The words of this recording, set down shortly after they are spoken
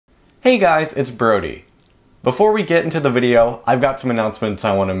Hey guys, it's Brody. Before we get into the video, I've got some announcements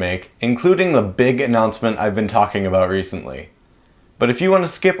I want to make, including the big announcement I've been talking about recently. But if you want to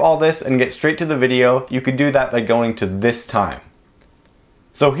skip all this and get straight to the video, you could do that by going to this time.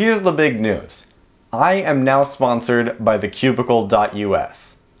 So here's the big news. I am now sponsored by the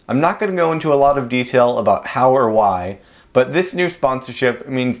Cubicle.us. I'm not going to go into a lot of detail about how or why, but this new sponsorship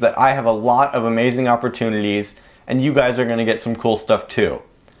means that I have a lot of amazing opportunities and you guys are going to get some cool stuff too.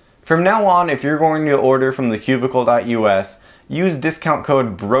 From now on, if you're going to order from the Cubicle.us, use discount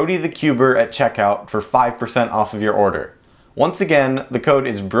code BrodytheCuber at checkout for 5% off of your order. Once again, the code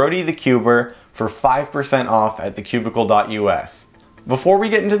is BrodytheCuber for 5% off at the Cubicle.us. Before we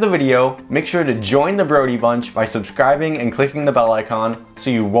get into the video, make sure to join the Brody Bunch by subscribing and clicking the bell icon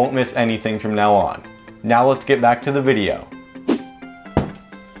so you won't miss anything from now on. Now let's get back to the video.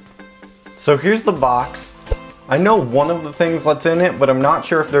 So here's the box. I know one of the things that's in it, but I'm not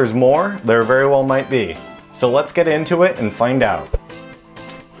sure if there's more. There very well might be. So let's get into it and find out.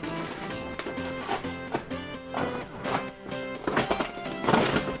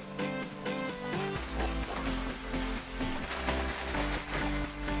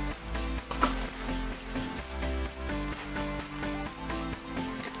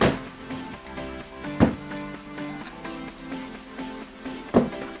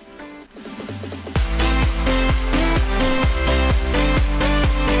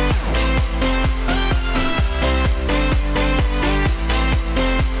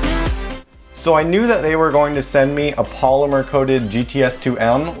 So I knew that they were going to send me a Polymer Coated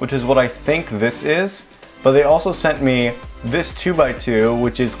GTS2M, which is what I think this is, but they also sent me this 2x2,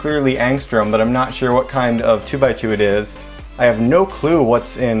 which is clearly Angstrom, but I'm not sure what kind of 2x2 it is. I have no clue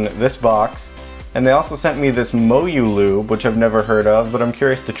what's in this box, and they also sent me this MoYu lube, which I've never heard of, but I'm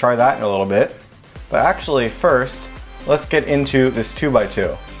curious to try that in a little bit. But actually, first, let's get into this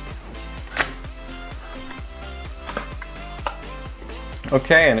 2x2.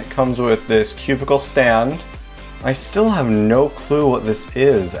 Okay, and it comes with this cubicle stand. I still have no clue what this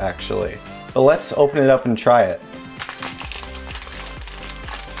is, actually. But let's open it up and try it.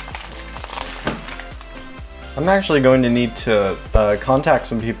 I'm actually going to need to contact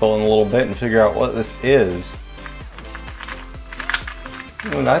some people in a little bit and figure out what this is.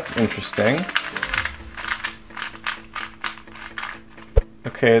 Ooh, that's interesting.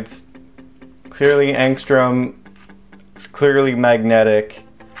 Okay, it's clearly Angstrom. It's clearly magnetic.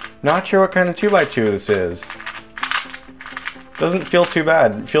 Not sure what kind of 2x2 this is. Doesn't feel too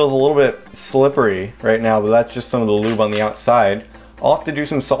bad. It feels a little bit slippery right now, but that's just some of the lube on the outside. I'll have to do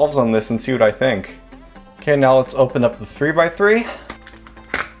some solves on this and see what I think. Okay, now let's open up the 3x3.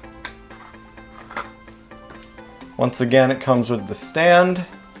 Once again, it comes with the stand.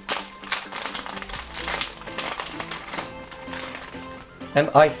 And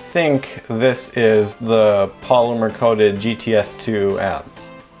I think this is the Polymer Coated GTS2M.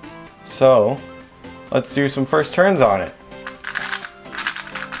 So, let's do some first turns on it.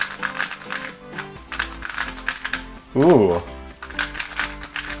 Ooh,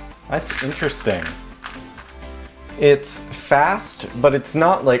 that's interesting. It's fast, but it's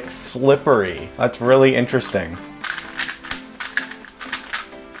not like slippery. That's really interesting.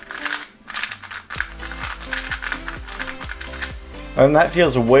 And that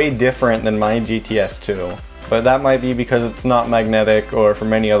feels way different than my GTS2, but that might be because it's not magnetic or for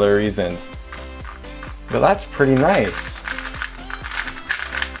many other reasons. But that's pretty nice.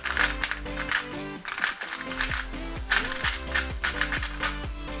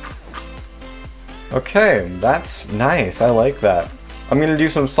 Okay, that's nice. I like that. I'm gonna do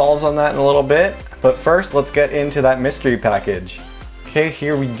some solves on that in a little bit, but first let's get into that mystery package. Okay,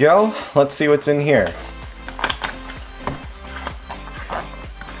 here we go. Let's see what's in here.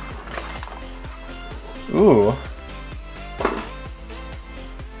 Ooh.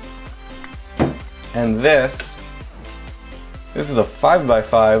 And this is a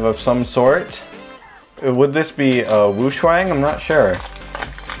 5x5 of some sort. Would this be a WuShuang? I'm not sure.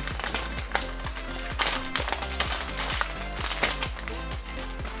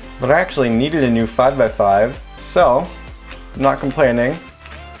 But I actually needed a new 5x5, so I'm not complaining.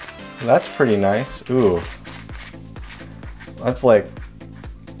 That's pretty nice. Ooh.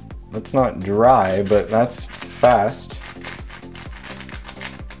 That's not dry, but that's fast.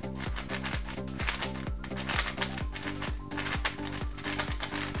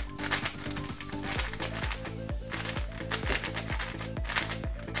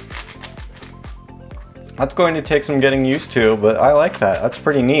 That's going to take some getting used to, but I like that. That's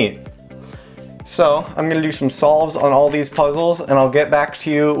pretty neat. So I'm going to do some solves on all these puzzles and I'll get back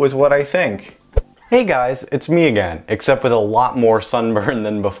to you with what I think. Hey guys, it's me again, except with a lot more sunburn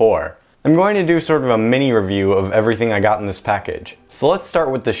than before. I'm going to do sort of a mini review of everything I got in this package. So let's start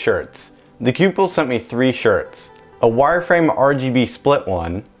with the shirts. The Cubicle sent me 3 shirts. A wireframe RGB split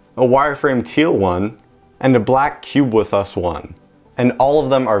one, a wireframe teal one, and a black Cube with Us one. And all of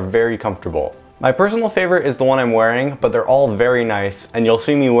them are very comfortable. My personal favorite is the one I'm wearing, but they're all very nice, and you'll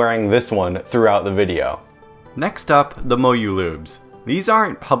see me wearing this one throughout the video. Next up, the MoYu lubes. These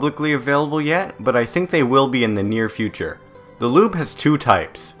aren't publicly available yet, but I think they will be in the near future. The lube has 2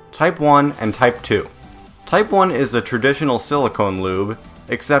 types, Type 1 and Type 2. Type 1 is a traditional silicone lube,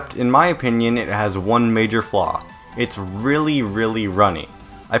 except in my opinion it has one major flaw. It's really runny.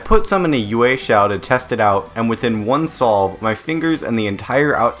 I put some in a UA shell to test it out, and within one solve, my fingers and the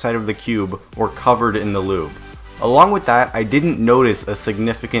entire outside of the cube were covered in the lube. Along with that, I didn't notice a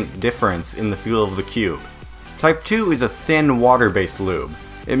significant difference in the feel of the cube. Type 2 is a thin water-based lube.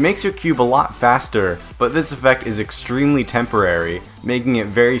 It makes your cube a lot faster, but this effect is extremely temporary, making it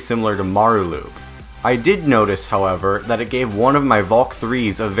very similar to Maru lube. I did notice, however, that it gave one of my Volk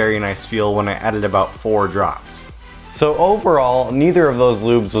 3s a very nice feel when I added about 4 drops. So overall, neither of those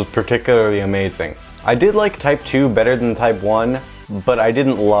lubes was particularly amazing. I did like Type 2 better than Type 1, but I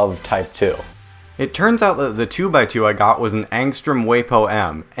didn't love Type 2. It turns out that the 2x2 I got was an Angstrom WeiPo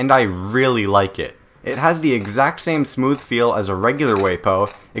M, and I really like it. It has the exact same smooth feel as a regular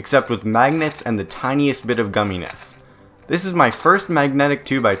WeiPo, except with magnets and the tiniest bit of gumminess. This is my first magnetic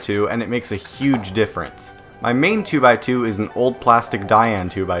 2x2 and it makes a huge difference. My main 2x2 is an old plastic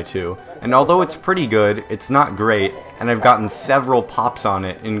Diane 2x2, and although it's pretty good, it's not great, and I've gotten several pops on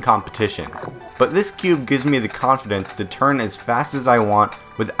it in competition. But this cube gives me the confidence to turn as fast as I want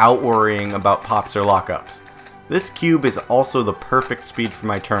without worrying about pops or lockups. This cube is also the perfect speed for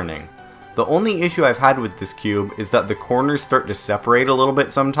my turning. The only issue I've had with this cube is that the corners start to separate a little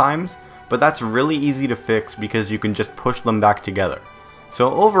bit sometimes, but that's really easy to fix because you can just push them back together. So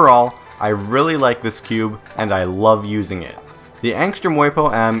overall, I really like this cube and I love using it. The Angstrom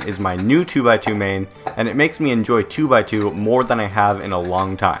WeiPo M is my new 2x2 main, and it makes me enjoy 2x2 more than I have in a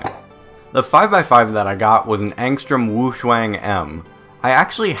long time. The 5x5 that I got was an Angstrom WuShuang M. I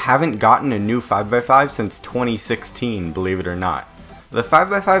actually haven't gotten a new 5x5 since 2016, believe it or not. The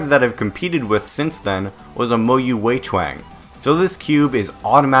 5x5 that I've competed with since then was a MoYu WuShuang, so this cube is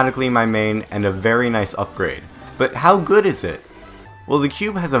automatically my main and a very nice upgrade. But how good is it? Well, the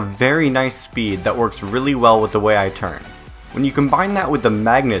cube has a very nice speed that works really well with the way I turn. When you combine that with the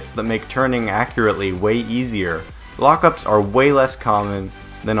magnets that make turning accurately way easier, lockups are way less common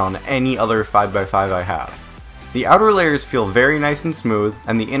than on any other 5x5 I have. The outer layers feel very nice and smooth,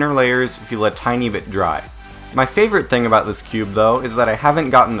 and the inner layers feel a tiny bit dry. My favorite thing about this cube though is that I haven't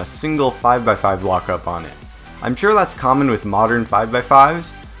gotten a single 5x5 lockup on it. I'm sure that's common with modern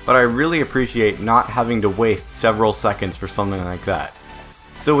 5x5s, but I really appreciate not having to waste several seconds for something like that.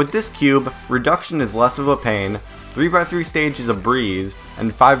 So with this cube, reduction is less of a pain, 3x3 stage is a breeze,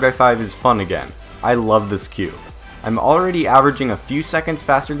 and 5x5 is fun again. I love this cube. I'm already averaging a few seconds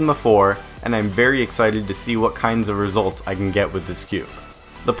faster than before, and I'm very excited to see what kinds of results I can get with this cube.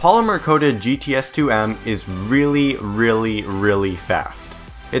 The Polymer Coated GTS2M is really fast.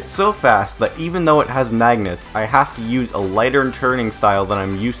 It's so fast that even though it has magnets, I have to use a lighter turning style than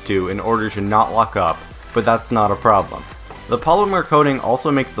I'm used to in order to not lock up, but that's not a problem. The polymer coating also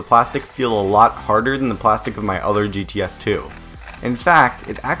makes the plastic feel a lot harder than the plastic of my other GTS2. In fact,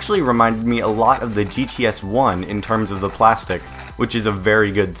 it actually reminded me a lot of the GTS1 in terms of the plastic, which is a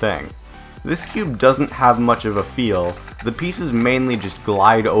very good thing. This cube doesn't have much of a feel, the pieces mainly just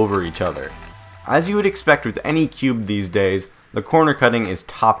glide over each other. As you would expect with any cube these days, the corner cutting is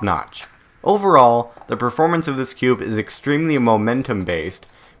top notch. Overall, the performance of this cube is extremely momentum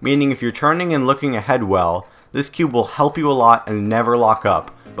based, meaning if you're turning and looking ahead well, this cube will help you a lot and never lock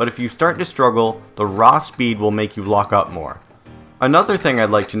up, but if you start to struggle, the raw speed will make you lock up more. Another thing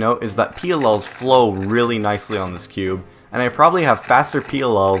I'd like to note is that PLLs flow really nicely on this cube, and I probably have faster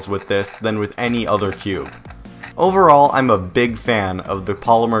PLLs with this than with any other cube. Overall, I'm a big fan of the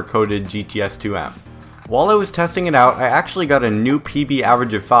Polymer Coated GTS2M. While I was testing it out, I actually got a new PB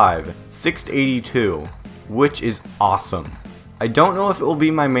average of 5, 682, which is awesome. I don't know if it will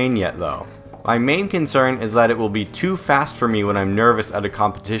be my main yet though. My main concern is that it will be too fast for me when I'm nervous at a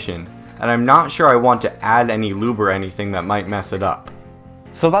competition, and I'm not sure I want to add any lube or anything that might mess it up.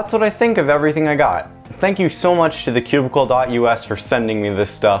 So that's what I think of everything I got. Thank you so much to the Cubicle.us for sending me this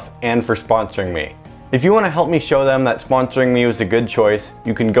stuff and for sponsoring me. If you want to help me show them that sponsoring me was a good choice,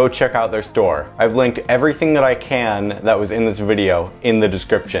 you can go check out their store. I've linked everything that I can that was in this video in the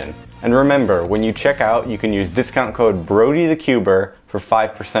description. And remember, when you check out, you can use discount code BrodytheCuber for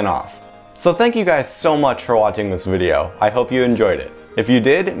 5% off. So thank you guys so much for watching this video. I hope you enjoyed it. If you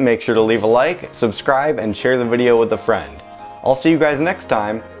did, make sure to leave a like, subscribe, and share the video with a friend. I'll see you guys next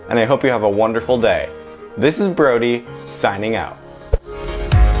time, and I hope you have a wonderful day. This is Brody, signing out.